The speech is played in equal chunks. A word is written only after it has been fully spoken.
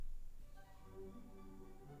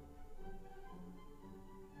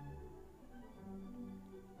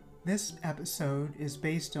This episode is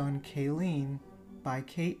based on Kayleen by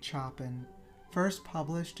Kate Chopin, first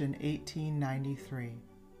published in 1893.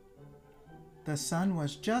 The sun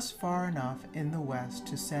was just far enough in the west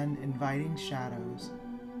to send inviting shadows.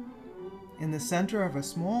 In the center of a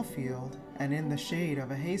small field, and in the shade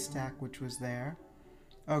of a haystack which was there,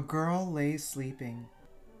 a girl lay sleeping.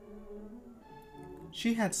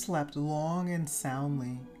 She had slept long and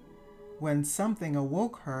soundly, when something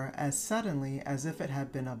awoke her as suddenly as if it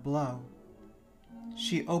had been a blow.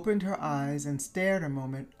 She opened her eyes and stared a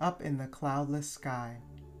moment up in the cloudless sky.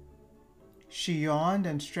 She yawned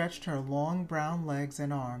and stretched her long brown legs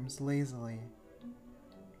and arms lazily.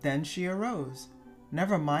 Then she arose,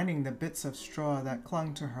 never minding the bits of straw that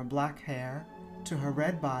clung to her black hair, to her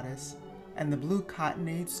red bodice, and the blue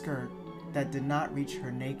cottonade skirt that did not reach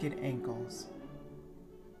her naked ankles.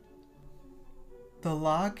 The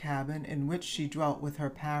log cabin in which she dwelt with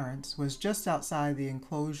her parents was just outside the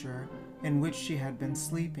enclosure in which she had been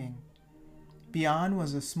sleeping. Beyond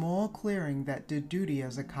was a small clearing that did duty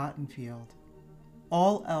as a cotton field.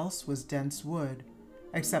 All else was dense wood,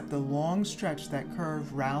 except the long stretch that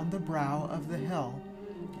curved round the brow of the hill,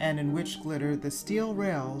 and in which glittered the steel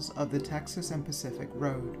rails of the Texas and Pacific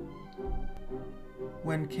Road.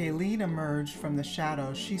 When Kayleen emerged from the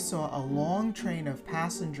shadows, she saw a long train of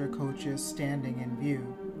passenger coaches standing in view,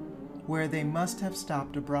 where they must have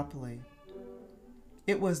stopped abruptly.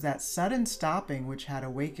 It was that sudden stopping which had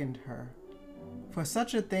awakened her, for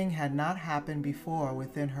such a thing had not happened before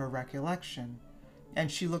within her recollection, and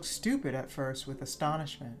she looked stupid at first with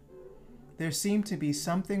astonishment. There seemed to be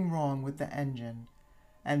something wrong with the engine,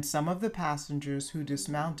 and some of the passengers who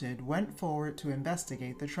dismounted went forward to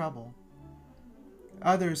investigate the trouble.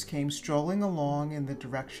 Others came strolling along in the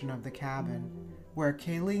direction of the cabin, where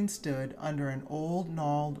Kayleen stood under an old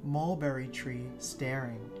gnarled mulberry tree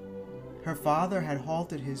staring. Her father had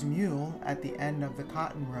halted his mule at the end of the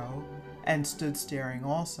cotton row and stood staring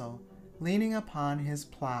also, leaning upon his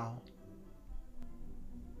plow.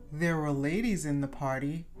 There were ladies in the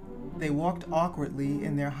party. They walked awkwardly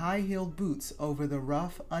in their high-heeled boots over the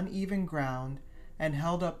rough, uneven ground and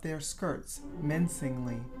held up their skirts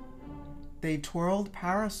mincingly. They twirled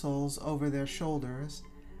parasols over their shoulders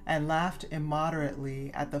and laughed immoderately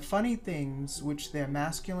at the funny things which their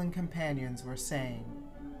masculine companions were saying.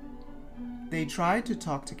 They tried to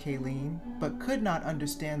talk to Kayleen, but could not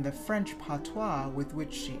understand the French patois with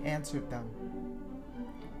which she answered them.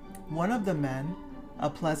 One of the men, a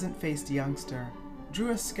pleasant-faced youngster, drew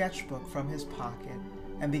a sketchbook from his pocket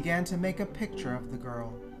and began to make a picture of the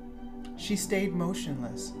girl. She stayed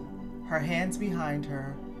motionless, her hands behind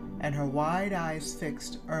her, and her wide eyes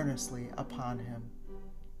fixed earnestly upon him.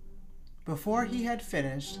 Before he had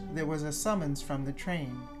finished, there was a summons from the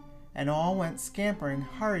train, and all went scampering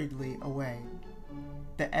hurriedly away.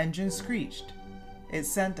 The engine screeched. It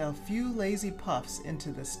sent a few lazy puffs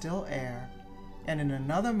into the still air, and in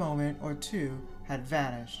another moment or two had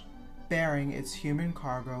vanished, bearing its human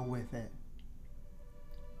cargo with it.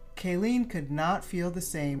 Kayleen could not feel the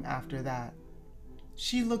same after that.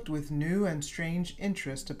 She looked with new and strange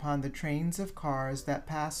interest upon the trains of cars that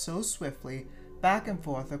passed so swiftly back and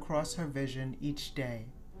forth across her vision each day,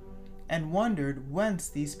 and wondered whence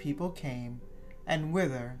these people came and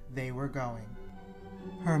whither they were going.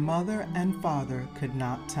 Her mother and father could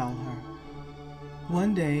not tell her.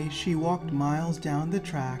 One day she walked miles down the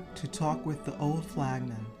track to talk with the old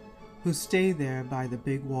flagman, who stayed there by the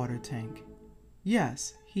big water tank.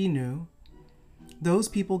 Yes, he knew. Those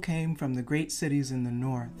people came from the great cities in the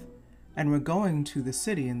north and were going to the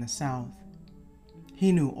city in the south.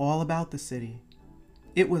 He knew all about the city.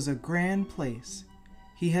 It was a grand place.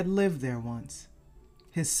 He had lived there once.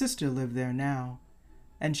 His sister lived there now,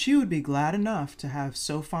 and she would be glad enough to have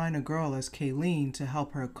so fine a girl as Kayleen to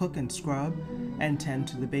help her cook and scrub and tend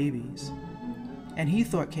to the babies. And he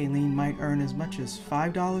thought Kayleen might earn as much as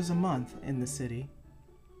 $5 a month in the city.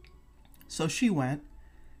 So she went,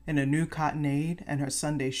 in a new cottonade and her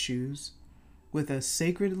Sunday shoes, with a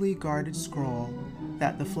sacredly guarded scroll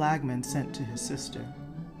that the flagman sent to his sister.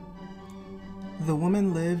 The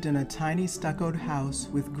woman lived in a tiny stuccoed house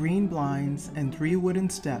with green blinds and 3 wooden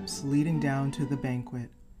steps leading down to the banquet.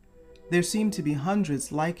 There seemed to be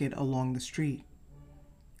hundreds like it along the street.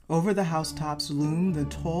 Over the housetops loomed the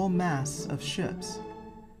tall masts of ships,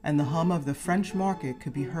 and the hum of the French market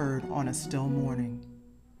could be heard on a still morning.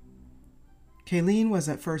 Kayleen was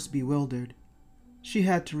at first bewildered. She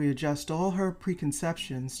had to readjust all her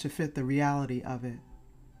preconceptions to fit the reality of it.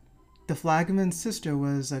 The flagman's sister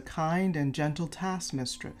was a kind and gentle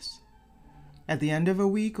taskmistress. At the end of a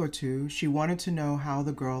week or two, she wanted to know how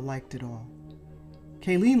the girl liked it all.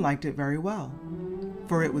 Kayleen liked it very well.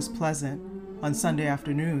 for it was pleasant on Sunday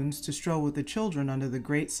afternoons to stroll with the children under the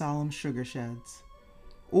great solemn sugar sheds,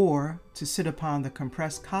 or to sit upon the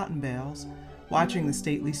compressed cotton bales, watching the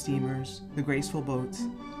stately steamers, the graceful boats,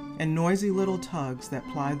 and noisy little tugs that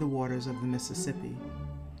plied the waters of the Mississippi.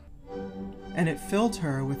 And it filled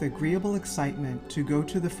her with agreeable excitement to go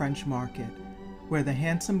to the French market, where the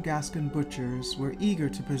handsome Gascon butchers were eager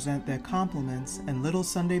to present their compliments and little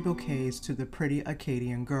Sunday bouquets to the pretty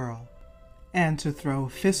Acadian girl, and to throw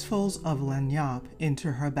fistfuls of lagniappe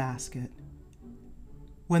into her basket.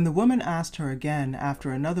 When the woman asked her again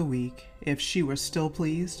after another week if she were still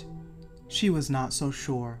pleased, she was not so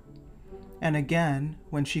sure. And again,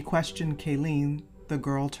 when she questioned Kayleen, the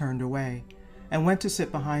girl turned away and went to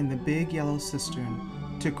sit behind the big yellow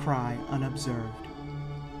cistern to cry unobserved.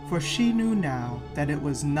 For she knew now that it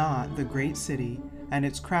was not the great city and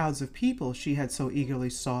its crowds of people she had so eagerly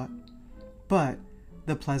sought, but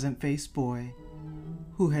the pleasant-faced boy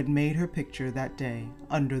who had made her picture that day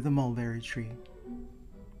under the mulberry tree.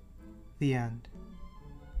 The end.